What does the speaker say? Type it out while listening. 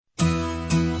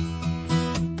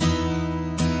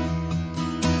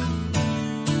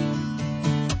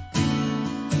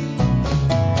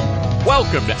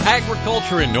Welcome to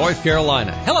Agriculture in North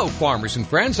Carolina. Hello, farmers and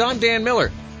friends. I'm Dan Miller.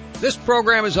 This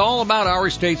program is all about our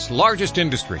state's largest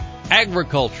industry,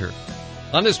 agriculture.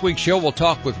 On this week's show, we'll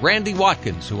talk with Randy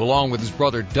Watkins, who, along with his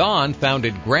brother Don,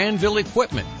 founded Granville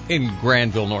Equipment in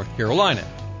Granville, North Carolina.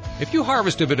 If you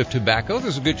harvest a bit of tobacco,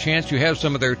 there's a good chance you have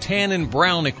some of their tan and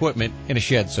brown equipment in a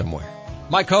shed somewhere.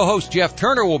 My co-host Jeff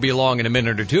Turner will be along in a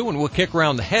minute or two, and we'll kick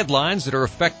around the headlines that are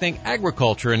affecting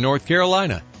agriculture in North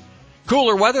Carolina.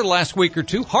 Cooler weather the last week or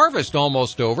two, harvest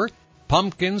almost over.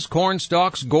 Pumpkins, corn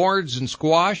stalks, gourds, and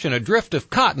squash, and a drift of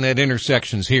cotton at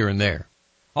intersections here and there.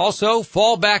 Also,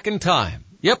 fall back in time.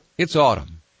 Yep, it's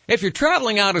autumn. If you're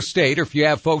traveling out of state or if you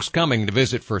have folks coming to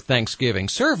visit for Thanksgiving,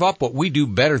 serve up what we do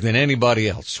better than anybody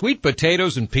else, sweet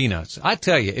potatoes and peanuts. I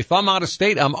tell you, if I'm out of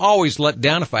state, I'm always let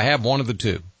down if I have one of the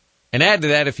two. And add to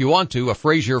that, if you want to, a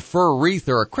Fraser fir wreath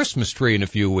or a Christmas tree in a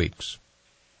few weeks.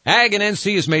 Ag and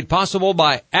NC is made possible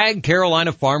by Ag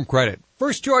Carolina Farm Credit,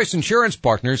 First Choice Insurance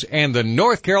Partners, and the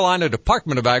North Carolina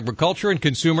Department of Agriculture and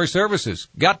Consumer Services.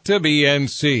 Got to be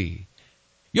NC.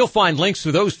 You'll find links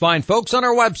to those fine folks on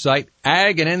our website,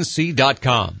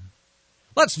 agandnc.com.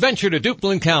 Let's venture to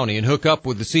Duplin County and hook up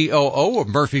with the COO of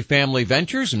Murphy Family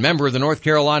Ventures and member of the North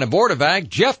Carolina Board of Ag,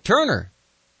 Jeff Turner.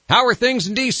 How are things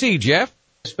in D.C., Jeff?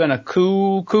 It's been a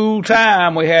cool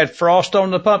time. We had frost on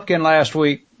the pumpkin last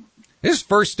week. This is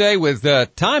first day with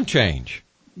time change.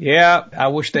 Yeah, I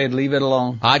wish they'd leave it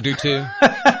alone. I do too.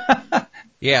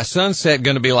 Yeah, sunset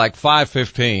going to be like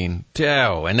 5:15.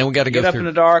 And then we got to get up in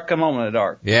the dark, come home in the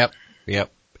dark.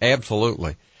 Yep,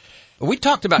 absolutely. We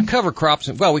talked about cover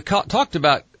crops. Well, we talked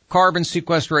about carbon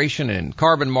sequestration and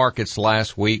carbon markets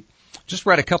last week. Just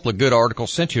read a couple of good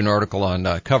articles, sent you an article on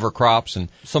cover crops and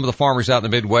some of the farmers out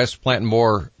in the Midwest planting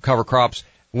more cover crops.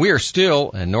 We are still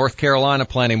in North Carolina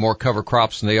planting more cover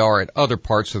crops than they are at other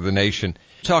parts of the nation.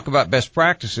 Talk about best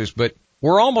practices, but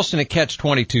we're almost in a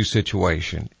catch-22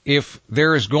 situation. If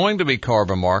there is going to be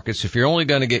carbon markets, if you're only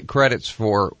going to get credits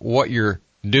for what you're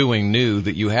doing new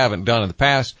that you haven't done in the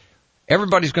past,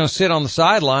 everybody's going to sit on the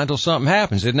sideline until something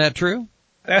happens. Isn't that true?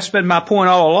 That's been my point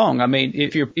all along. I mean,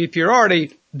 if you're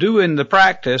already doing the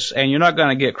practice and you're not going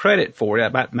to get credit for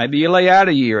it, maybe you lay out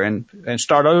a year and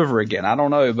start over again. I don't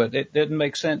know, but it didn't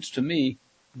make sense to me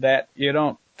that you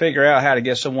don't figure out how to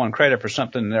get someone credit for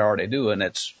something they're already doing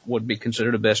that's would be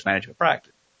considered a best management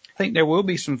practice. I think there will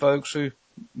be some folks who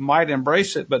might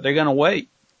embrace it, but they're going to wait.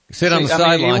 Sit on the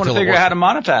sideline. You want to figure out how to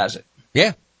monetize it.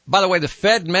 Yeah. By the way, the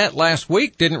Fed met last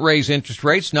week, didn't raise interest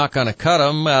rates, not going to cut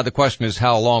them. The question is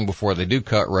how long before they do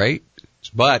cut rates.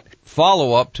 But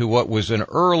follow up to what was an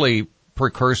early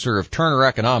precursor of Turner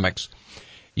economics.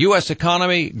 U.S.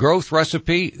 economy growth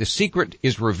recipe, the secret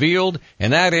is revealed,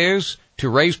 and that is to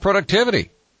raise productivity.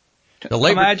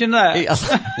 Imagine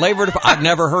that. I've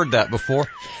never heard that before.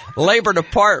 Labor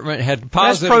Department had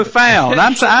positive. That's profound.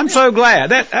 I'm so glad.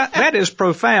 That is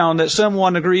profound that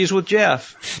someone agrees with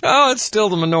Jeff. Oh, it's still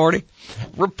the minority.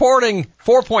 Reporting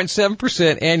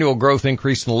 4.7% annual growth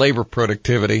increase in labor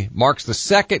productivity marks the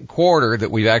second quarter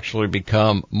that we've actually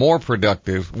become more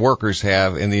productive, workers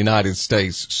have, in the United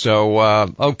States. So,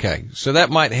 okay. So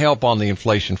that might help on the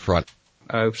inflation front.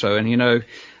 I hope so. And,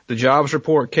 the jobs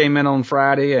report came in on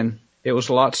Friday, and it was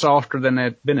a lot softer than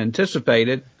had been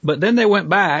anticipated. But then they went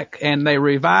back and they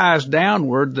revised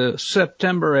downward the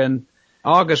September and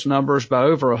August numbers by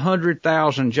over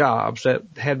 100,000 jobs that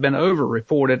had been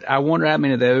overreported. I wonder how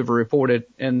many they overreported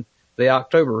in the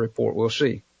October report. We'll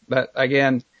see. But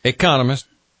again, economist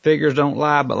figures don't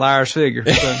lie, but liars figure.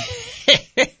 So.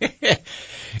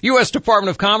 U.S.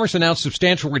 Department of Commerce announced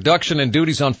substantial reduction in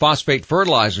duties on phosphate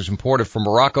fertilizers imported from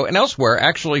Morocco and elsewhere,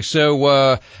 actually.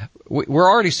 So we're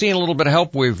already seeing a little bit of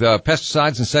help with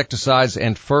pesticides, insecticides,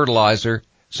 and fertilizer.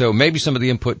 So maybe some of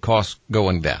the input costs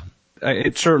going down.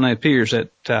 It certainly appears that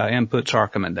inputs are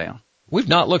coming down. We've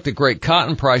not looked at great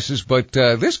cotton prices, but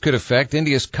this could affect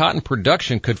India's cotton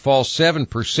production could fall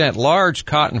 7%. Large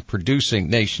cotton producing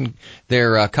nation,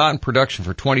 their cotton production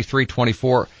for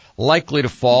 23-24 likely to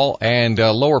fall, and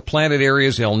lower planted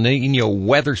areas, El Nino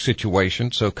weather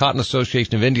situation. So Cotton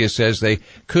Association of India says they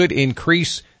could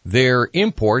increase their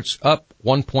imports up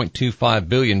 1.25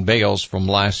 billion bales from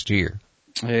last year.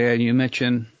 Yeah, you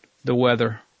mentioned the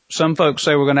weather. Some folks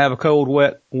say we're going to have a cold,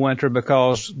 wet winter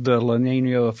because the La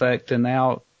Nina effect, and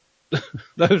now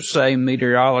those same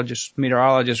meteorologists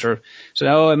are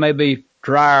saying, oh, it may be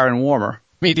drier and warmer.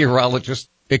 Meteorologists,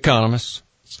 economists.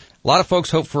 A lot of folks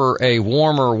hope for a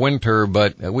warmer winter,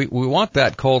 but we want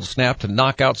that cold snap to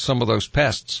knock out some of those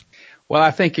pests. Well, I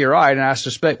think you're right, and I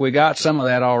suspect we got some of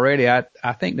that already.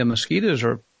 I think the mosquitoes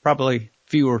are probably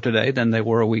fewer today than they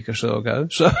were a week or so ago.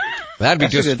 So That'd be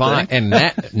just fine. Thing.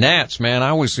 And gnats, man,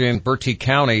 I was in Bertie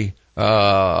County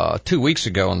 2 weeks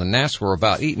ago, and the gnats were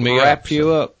about eating me up. Wrap you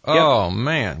up. Oh,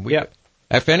 man. Yep.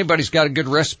 If anybody's got a good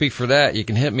recipe for that, you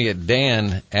can hit me at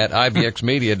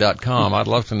dan@ibxmedia.com. I'd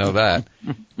love to know that.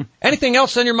 Anything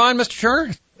else on your mind, Mr.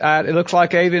 Turner? It looks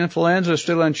like avian influenza is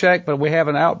still in check, but we have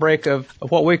an outbreak of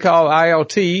what we call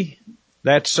ILT.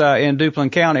 That's in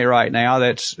Duplin County right now.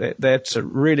 That's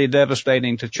really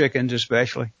devastating to chickens,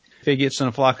 especially. If it gets in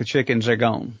a flock of chickens, they're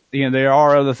gone. There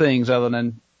are other things other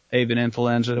than avian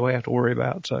influenza that we have to worry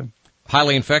about. So,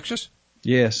 highly infectious?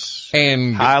 Yes.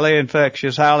 And highly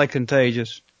infectious, highly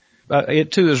contagious.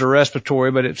 It too is a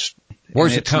respiratory, but it's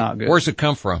not good. Where's it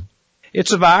come from?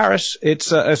 It's a virus.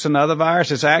 It's another virus.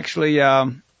 It's actually,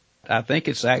 I think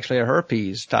it's actually a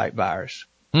herpes type virus.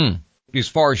 As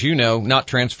far as you know, not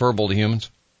transferable to humans?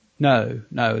 No,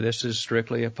 this is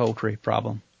strictly a poultry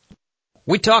problem.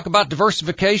 We talk about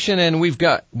diversification, and we've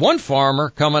got one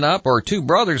farmer coming up, or two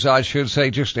brothers, I should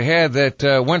say, just ahead,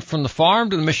 that went from the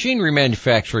farm to the machinery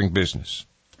manufacturing business.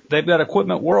 They've got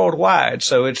equipment worldwide,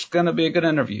 so it's going to be a good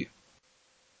interview.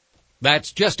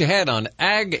 That's just ahead on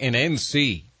Ag and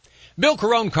NC. Bill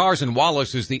Carone Cars in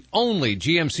Wallace is the only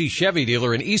GMC Chevy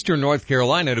dealer in eastern North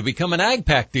Carolina to become an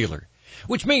AgPack dealer,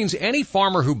 which means any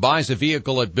farmer who buys a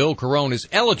vehicle at Bill Carone is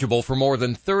eligible for more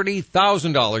than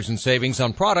 $30,000 in savings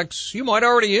on products you might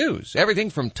already use, everything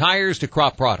from tires to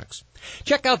crop products.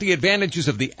 Check out the advantages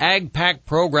of the AgPack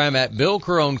program at Bill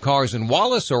Carone Cars in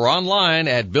Wallace or online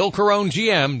at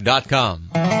BillCaroneGM.com.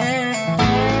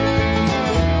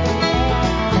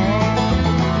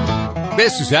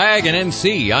 This is Ag and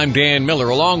NC. I'm Dan Miller.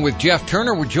 Along with Jeff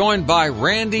Turner, we're joined by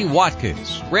Randy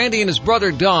Watkins. Randy and his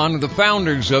brother Don are the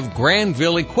founders of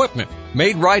Granville Equipment,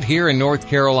 made right here in North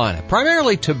Carolina.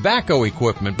 Primarily tobacco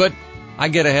equipment, but I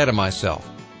get ahead of myself.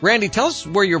 Randy, tell us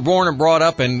where you're born and brought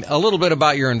up and a little bit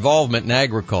about your involvement in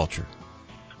agriculture.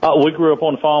 We grew up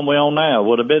on the farm we own now,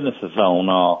 where the business is on.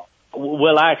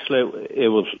 Well, actually, it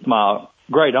was my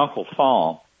great-uncle's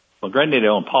farm. My granddaddy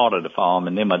owned part of the farm,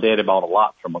 and then my daddy bought a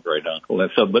lot from my great uncle.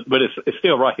 And so, but it's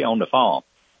still right here on the farm.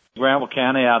 Granville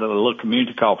County, out of a little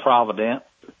community called Providence.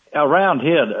 Around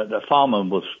here, the farming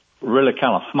was really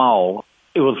kind of small.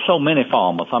 It was so many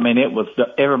farmers. I mean, it was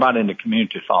everybody in the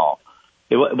community farm.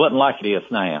 It wasn't like it is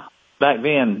now. Back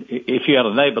then, if you had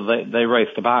a neighbor, they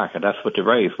raised tobacco. That's what they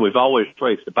raised. We've always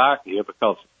raised tobacco here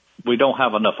because we don't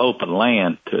have enough open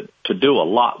land to do a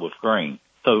lot with grain.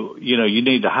 So, you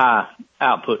need the high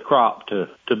output crop to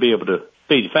be able to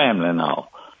feed your family and all.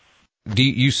 Do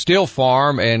you still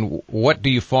farm, and what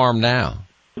do you farm now?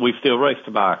 We still raise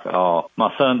tobacco.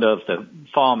 My son does the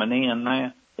farming in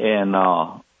now, and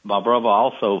my brother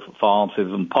also farms. He's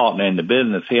a partner in the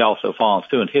business. He also farms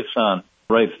too, and his son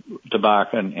raised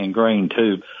tobacco and grain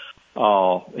too.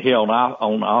 He on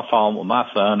our farm with my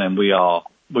son, and we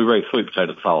raise sweet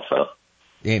potatoes also.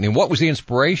 And what was the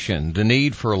inspiration? The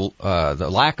need for the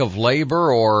lack of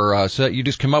labor, or so you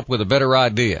just come up with a better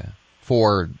idea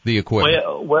for the equipment?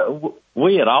 Well,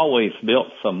 we had always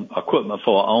built some equipment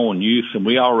for our own use, and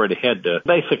we already had the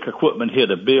basic equipment here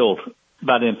to build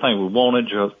about anything we wanted,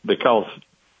 just because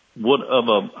would of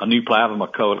a new plasma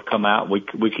cutter come out, we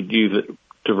could use it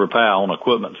to repair our own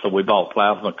equipment. So we bought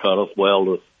plasma cutters,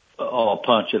 welders,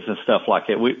 punches and stuff like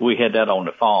that. We had that on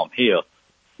the farm here.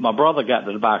 My brother got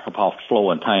the tobacco off the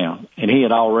floor in town, and he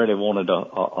had already wanted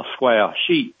a square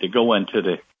sheet to go into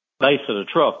the base of the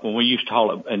truck when we used to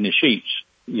haul it in the sheets,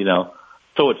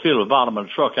 so it filled the bottom of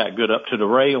the truck out good up to the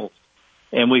rails.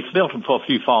 And we built them for a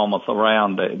few farmers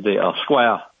around the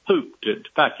square hoop to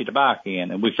pack your tobacco in,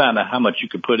 and we found out how much you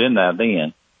could put in there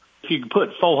then. If you could put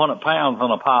 400 pounds on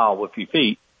a pile with your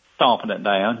feet, stomping it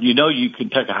down, you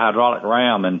could take a hydraulic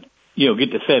ram and,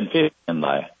 get the 750 in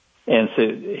there. And so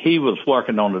he was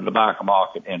working on the tobacco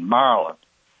market in Maryland,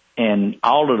 and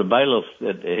all of the bailiffs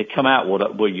that had come out were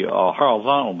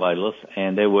horizontal bailiffs,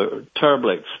 and they were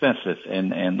terribly expensive.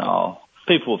 And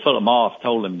people with Philip Morris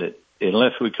told him that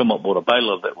unless we come up with a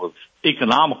bailiff that was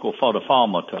economical for the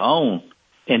farmer to own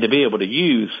and to be able to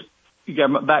use,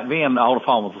 back then all the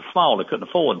farmers were small; they couldn't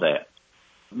afford that.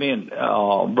 Me and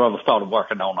brother started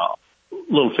working on a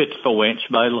little 54-inch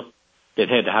bailiff that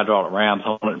had the hydraulic rams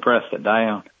on it and pressed it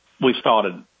down. We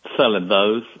started selling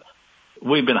those.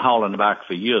 We've been hauling tobacco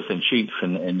for years in sheets,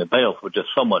 and the bales were just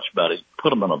so much better. Put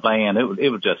them in a van.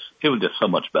 It was just so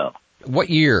much better.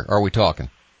 What year are we talking?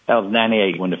 That was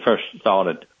 98 when they first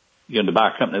started. The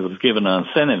tobacco company was giving an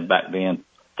incentive back then.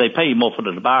 They pay you more for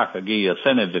the tobacco, give you an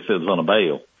incentive if it was on a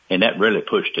bale, and that really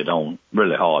pushed it on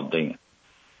really hard then.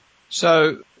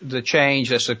 So the change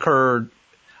that's occurred,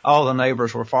 all the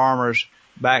neighbors were farmers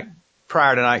back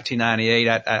prior to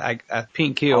 1998.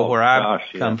 Pink Hill, where I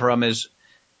come from, is,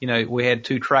 we had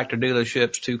 2 tractor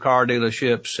dealerships, 2 car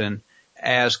dealerships, and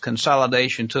as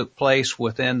consolidation took place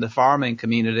within the farming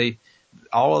community,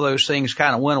 all of those things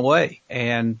kind of went away.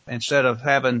 And instead of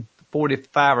having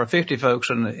 45 or 50 folks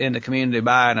in the community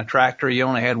buying a tractor, you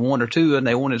only had 1 or 2, and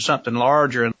they wanted something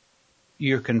larger. And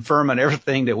you're confirming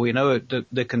everything that we know,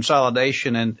 the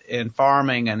consolidation in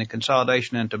farming and the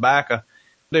consolidation in tobacco.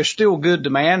 There's still good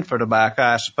demand for tobacco,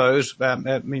 I suppose.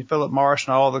 I mean, Philip Morris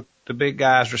and all the big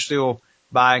guys are still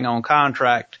buying on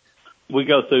contract. We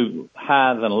go through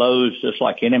highs and lows just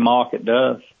like any market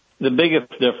does. The biggest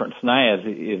difference now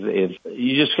is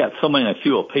you just got so many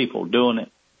fewer people doing it,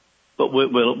 but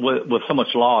we're so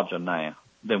much larger now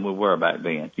than we were back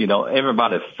then.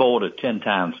 Everybody's 4 to 10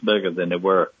 times bigger than they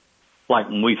were like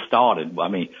when we started. I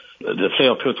mean, to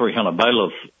sell 200 or 300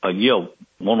 balers a year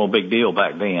wasn't no big deal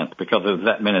back then because there was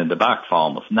that many tobacco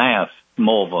farmers. Now it's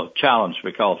more of a challenge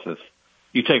because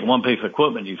you take one piece of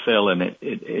equipment you sell and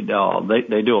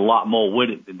they do a lot more with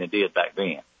it than they did back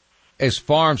then. As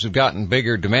farms have gotten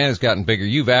bigger, demand has gotten bigger,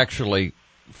 you've actually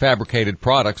fabricated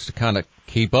products to kind of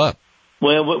keep up.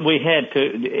 Well, we had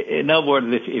to. In other words,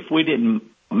 if we didn't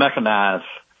mechanize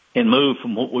and move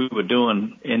from what we were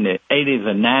doing in the 80s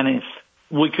and 90s,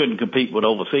 we couldn't compete with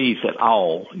overseas at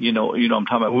all. You know what I'm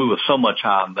talking about? We were so much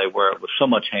higher than they were with so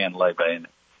much hand labor in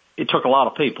it. It took a lot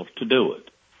of people to do it.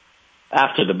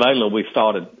 After the baler, we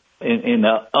started in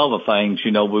the other things.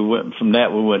 We went from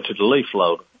that. We went to the leaf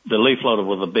loader. The leaf loader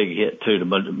was a big hit too. The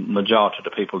majority of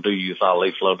the people do use our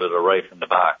leaf loader to raise in the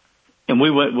back. And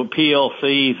we went with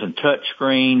PLCs and touch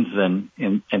screens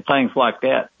and things like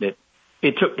that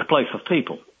it took the place of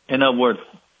people. In other words,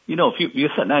 if you're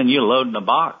sitting down and you're loading a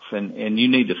box and you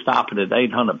need to stop it at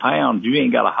 800 pounds, you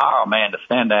ain't got to hire a man to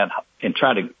stand down and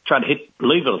try to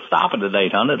leave it to stop it at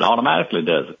 800. It automatically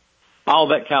does it. All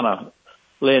that kind of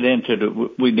led into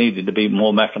we needed to be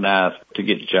more mechanized to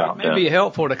get the job done. It may be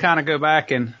helpful to kind of go back,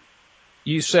 and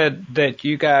you said that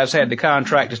you guys had the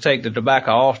contract to take the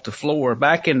tobacco off the floor.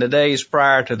 Back in the days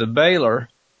prior to the baler,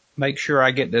 make sure I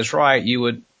get this right, you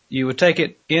would take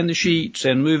it in the sheets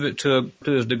and move it to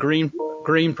the green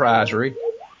prizery.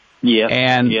 Yeah.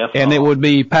 And it would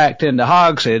be packed into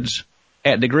hogsheads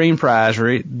at the green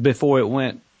prizery before it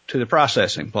went to the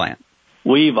processing plant.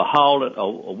 We've hauled it, a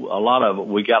lot of it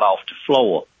we got off the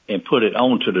floor and put it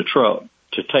onto the truck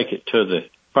to take it to the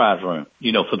prize room,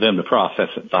 for them to process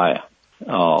it there.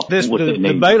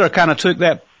 The baler kind of took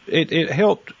that, it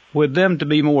helped with them to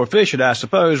be more efficient, I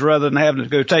suppose, rather than having to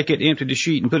go take it, empty the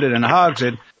sheet and put it in a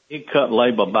hogshead. It cut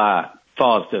labor by, as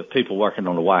far as the people working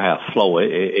on the White House floor,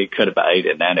 it cut it by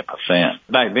 80 to 90%.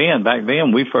 Back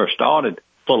then, we first started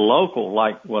for local,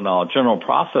 like when our general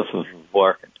processors was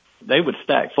working. They would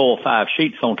stack 4 or 5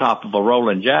 sheets on top of a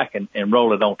rolling jack and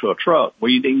roll it onto a truck. Well,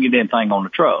 you didn't get anything on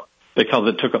the truck because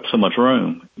it took up so much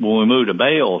room. When we moved to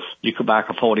bales, you could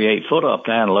back a 48-foot up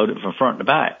there and load it from front to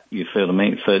back. You see what I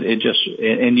mean? So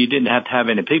and you didn't have to have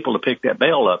any people to pick that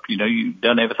bale up. You've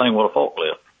done everything with a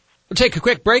forklift. We'll take a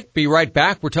quick break. Be right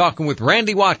back. We're talking with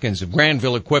Randy Watkins of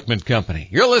Granville Equipment Company.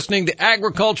 You're listening to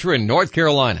Agriculture in North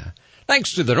Carolina.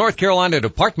 Thanks to the North Carolina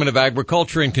Department of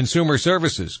Agriculture and Consumer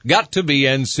Services, Got to Be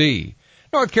NC,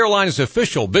 North Carolina's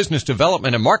official business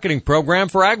development and marketing program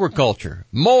for agriculture.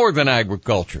 More than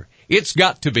agriculture. It's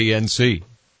got to be NC.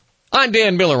 I'm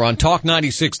Dan Miller on Talk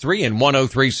 96.3 and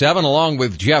 103.7 along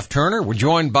with Jeff Turner. We're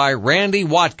joined by Randy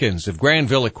Watkins of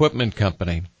Granville Equipment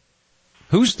Company.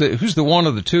 Who's the one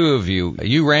of the two of you? Are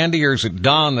you Randy, or is it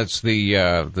Don that's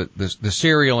the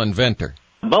serial inventor?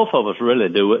 Both of us really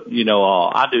do it.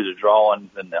 I do the drawings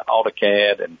and the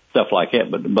AutoCAD and stuff like that,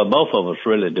 but both of us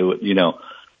really do it.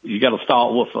 You got to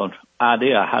start with an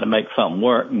idea how to make something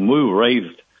work. And we were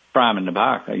raised priming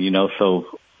tobacco, so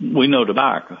we know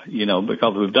tobacco,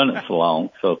 because we've done it so long.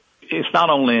 So it's not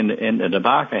only in the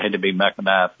tobacco had to be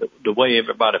mechanized, but the way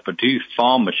everybody produced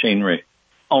farm machinery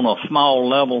on a small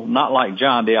level, not like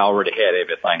John Deere already had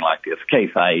everything like this,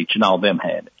 Case IH and all them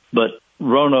had it. But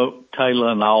Roanoke, Taylor,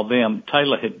 and all them,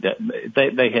 Taylor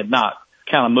they had not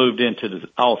kind of moved into the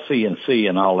all CNC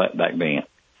and all that back then.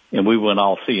 And we went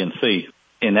all CNC.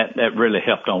 And that really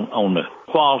helped on the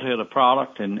quality of the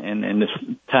product and the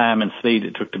time and speed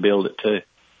it took to build it too.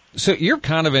 So you're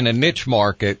kind of in a niche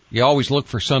market. You always look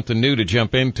for something new to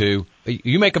jump into.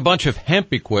 You make a bunch of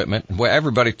hemp equipment. Well,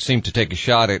 everybody seemed to take a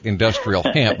shot at industrial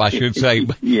hemp, I should say.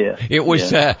 Yeah. It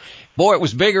was, it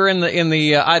was bigger in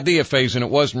the idea phase than it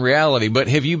was in reality. But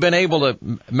have you been able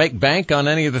to make bank on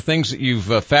any of the things that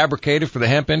you've fabricated for the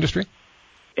hemp industry?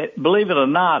 Believe it or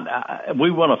not, we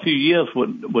went a few years with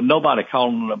nobody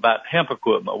calling about hemp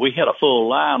equipment. We had a full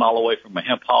line all the way from a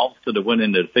hemp harvester that went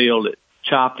into the field, that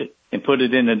chopped it and put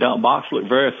it in the dump box. Looked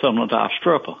very similar to our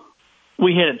stripper.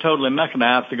 We had it totally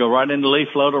mechanized to go right in the leaf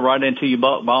loader, right into your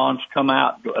buck bonds, come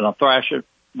out, and a thrasher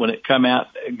when it come out,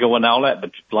 go and all that.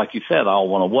 But like you said, all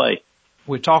went away.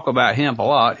 We talk about hemp a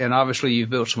lot, and obviously you've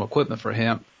built some equipment for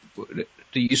hemp.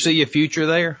 Do you see a future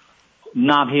there?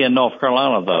 Not here in North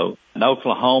Carolina, though. In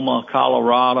Oklahoma,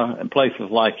 Colorado, and places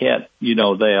like that,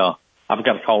 I've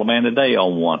got to call a man today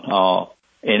on one.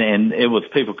 And it was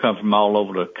people come from all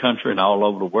over the country and all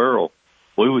over the world.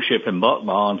 We were shipping buck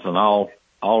bonds and all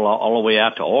the way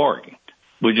out to Oregon.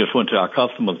 We just went to our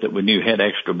customers that we knew had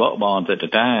extra buck bonds at the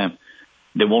time.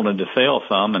 They wanted to sell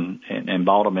some and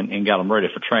bought them and got them ready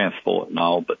for transport and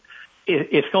all. But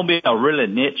it's going to be a really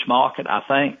niche market, I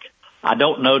think. I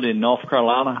don't know that in North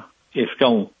Carolina it's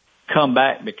going to come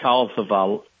back because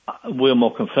of we're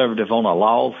more conservative on our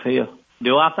laws here.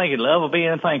 Do I think it'll ever be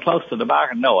anything close to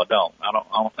tobacco? No, I don't. I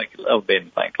don't think it'll ever be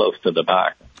anything close to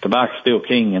tobacco. Tobacco's still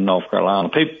king in North Carolina.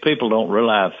 People don't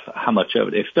realize how much of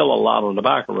it. There's still a lot of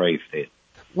tobacco raised here.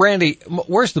 Randy,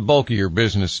 where's the bulk of your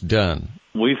business done?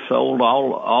 We sold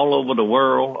all over the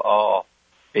world.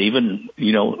 Even,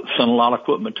 sent a lot of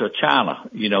equipment to China,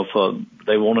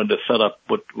 they wanted to set up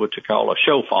what you call a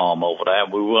show farm over there.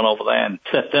 We went over there and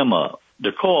set them up.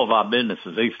 The core of our business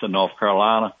is eastern North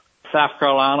Carolina, South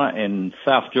Carolina, and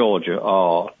South Georgia.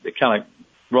 It kind of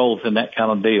rolls in that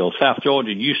kind of deal. South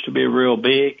Georgia used to be real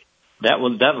big. That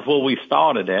was where we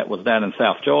started at, was down in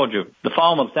South Georgia. The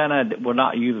farmers down there were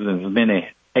not using as many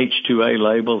H-2A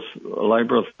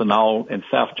laborers than all in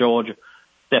South Georgia.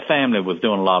 Their family was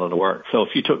doing a lot of the work. So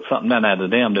if you took something down out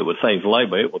of them that would save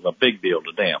labor, it was a big deal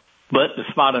to them. But the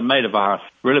spotted maida virus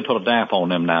really put a damp on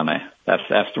them down there. That's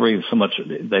the reason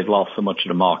they've lost so much of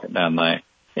the market down there.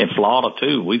 In Florida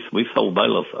too, we sold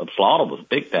balers. Florida was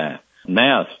big time.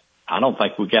 Now I don't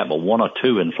think we got but one or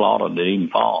two in Florida that even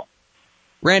farm.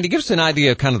 Randy, give us an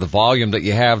idea of kind of the volume that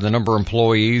you have, the number of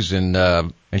employees and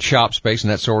shop space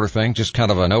and that sort of thing. Just kind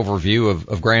of an overview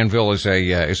of Granville as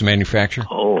a manufacturer.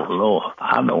 Oh Lord,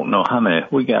 I don't know how many.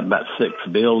 We got about 6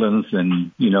 buildings,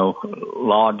 and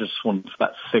largest one's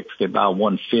about 60 by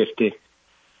 150,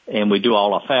 and we do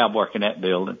all our fab work in that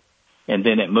building, and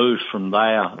then it moves from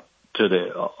there to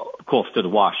the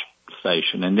wash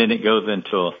station, and then it goes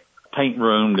into a paint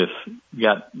room that's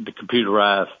got the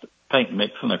computerized paint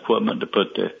mixing equipment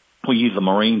to we use a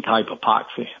marine type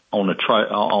epoxy on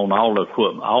on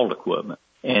all the equipment,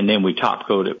 and then we top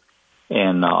coat it,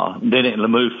 and then it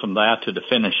moves from there to the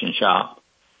finishing shop,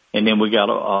 and then we got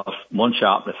one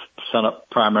shop that's set up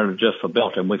primarily just for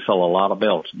belting. We sell a lot of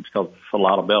belting because there's a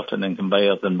lot of belting and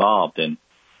conveyors involved. And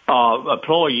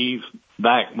employees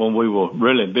back when we were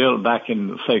really built back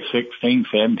in say 16,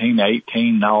 17,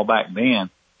 18, all back then,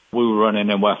 we were running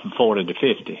anywhere from 40 to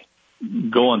 50.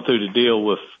 Going through the deal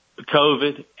with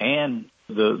COVID and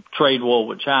the trade war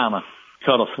with China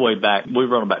cut us way back. We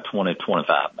run about 20,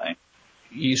 25 now.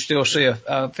 You still see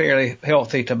a fairly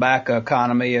healthy tobacco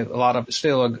economy.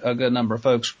 Still a good number of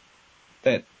folks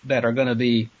that are going to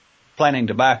be planting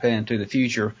tobacco into the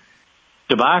future.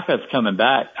 Tobacco's coming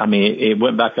back. I mean, it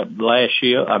went back up this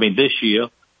year,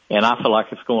 and I feel like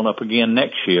it's going up again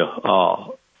next year.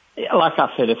 Like I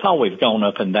said, it's always gone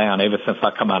up and down ever since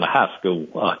I come out of high school,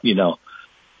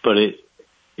 but it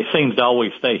seems to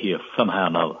always stay here somehow or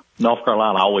another. North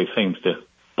Carolina always seems to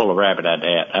pull a rabbit out of the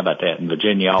hat. How about that? And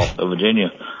Virginia also.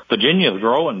 Virginia's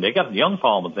growing. They got young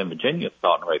farmers in Virginia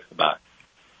starting to raise tobacco.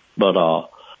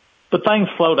 But things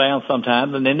slow down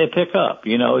sometimes and then they pick up.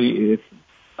 It's,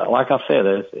 like I said,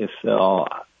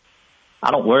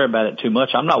 I don't worry about it too much.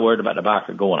 I'm not worried about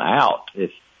tobacco going out.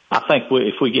 I think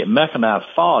if we get mechanized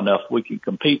far enough, we can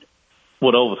compete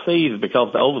with overseas,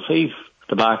 because the overseas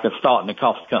tobacco is starting to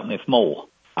cost companies more.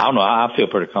 I don't know. I feel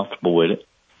pretty comfortable with it.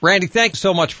 Randy, thanks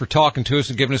so much for talking to us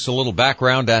and giving us a little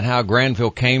background on how Granville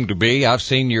came to be. I've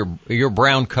seen your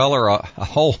brown color a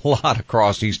whole lot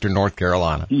across eastern North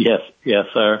Carolina. Yes,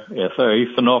 sir.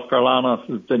 Eastern North Carolina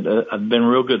has been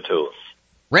real good to us.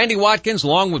 Randy Watkins,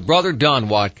 along with brother Don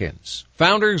Watkins,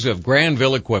 founders of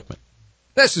Granville Equipment.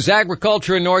 This is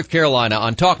Agriculture in North Carolina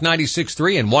on Talk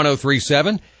 96.3 and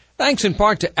 103.7. Thanks in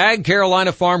part to Ag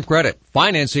Carolina Farm Credit,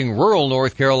 financing rural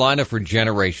North Carolina for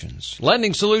generations.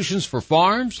 Lending solutions for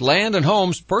farms, land, and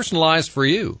homes personalized for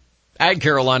you. Ag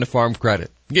Carolina Farm Credit,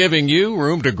 giving you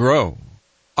room to grow.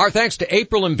 Our thanks to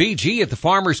April and BG at the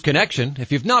Farmers Connection.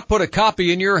 If you've not put a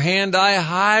copy in your hand, I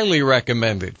highly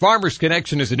recommend it. Farmers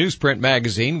Connection is a newsprint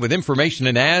magazine with information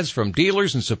and ads from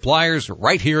dealers and suppliers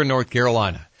right here in North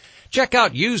Carolina. Check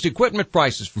out used equipment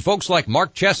prices from folks like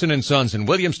Mark Chesson & Sons in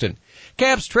Williamston,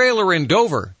 Cab's Trailer in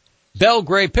Dover,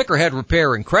 Belgray Pickerhead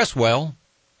Repair in Cresswell,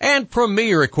 and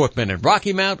Premier Equipment in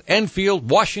Rocky Mount, Enfield,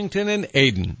 Washington, and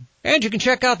Ayden. And you can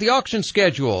check out the auction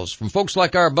schedules from folks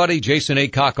like our buddy Jason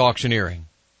Aycock Auctioneering.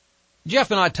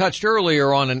 Jeff and I touched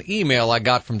earlier on an email I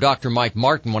got from Dr. Mike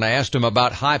Martin when I asked him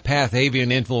about high-path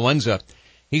avian influenza.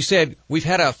 He said, we've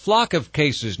had a flock of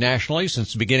cases nationally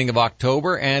since the beginning of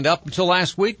October, and up until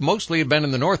last week, mostly have been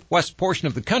in the northwest portion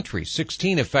of the country,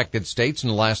 16 affected states in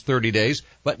the last 30 days,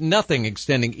 but nothing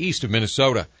extending east of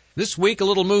Minnesota. This week, a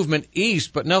little movement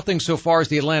east, but nothing so far as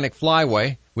the Atlantic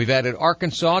Flyway. We've added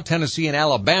Arkansas, Tennessee, and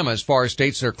Alabama as far as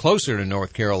states that are closer to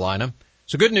North Carolina.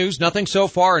 So good news, nothing so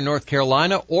far in North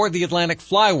Carolina or the Atlantic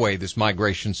Flyway this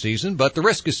migration season, but the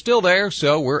risk is still there,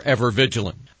 so we're ever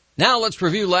vigilant. Now let's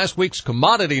review last week's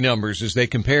commodity numbers as they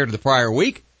compare to the prior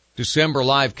week. December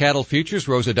live cattle futures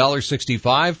rose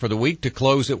 $1.65 for the week to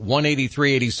close at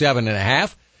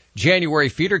 $183.87.5. January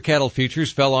feeder cattle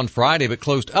futures fell on Friday but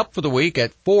closed up for the week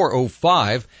at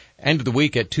 $4.05, ended the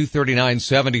week at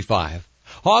 $239.75.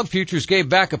 Hog futures gave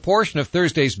back a portion of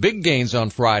Thursday's big gains on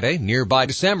Friday. Nearby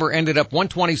December ended up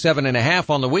 $127.5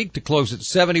 on the week to close at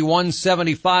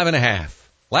 $71.75.5.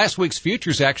 Last week's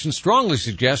futures action strongly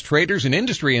suggests traders and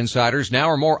industry insiders now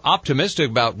are more optimistic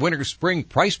about winter-spring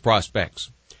price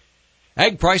prospects.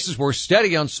 Ag prices were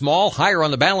steady on small, higher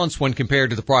on the balance when compared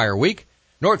to the prior week.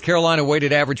 North Carolina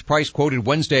weighted average price quoted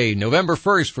Wednesday, November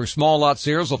 1st for small lot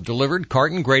sales of delivered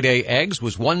carton grade A eggs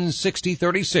was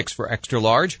 $160.36 for extra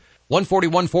large,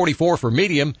 $141.44 for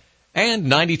medium, and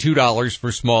 $92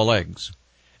 for small eggs.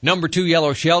 Number 2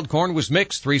 yellow shelled corn was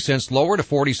mixed, 3 cents lower to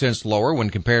 40 cents lower when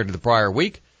compared to the prior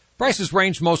week. Prices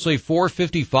ranged mostly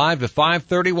 $4.55 to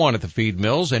 $5.31 at the feed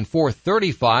mills and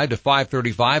 $4.35 to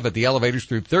 $5.35 at the elevators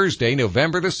through Thursday,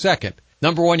 November the 2nd.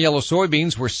 Number 1 yellow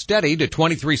soybeans were steady to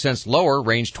 23 cents lower,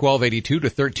 ranged $12.82 to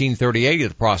 $13.38 at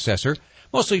the processor,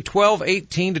 mostly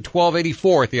 $12.18 to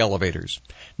 $12.84 at the elevators.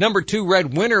 Number 2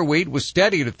 red winter wheat was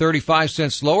steady to 35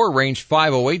 cents lower, ranged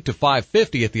 $5.08 to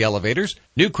 $5.50 at the elevators.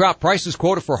 New crop prices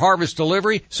quoted for harvest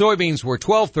delivery, soybeans were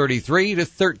 $12.33 to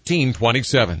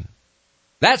 $13.27.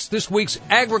 That's this week's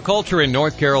Agriculture in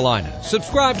North Carolina.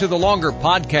 Subscribe to the longer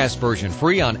podcast version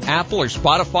free on Apple or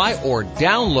Spotify, or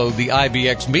download the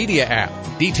IBX Media app.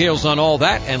 Details on all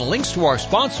that and links to our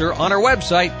sponsor on our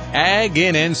website,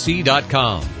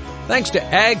 agnc.com. Thanks to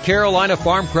Ag Carolina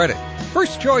Farm Credit,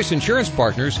 First Choice Insurance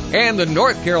Partners, and the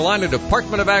North Carolina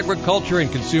Department of Agriculture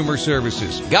and Consumer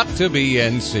Services. Got to be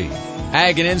NC.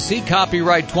 Ag and NC,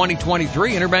 copyright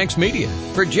 2023, Interbanks Media.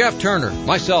 For Jeff Turner,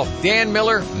 myself, Dan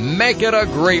Miller, make it a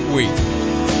great week.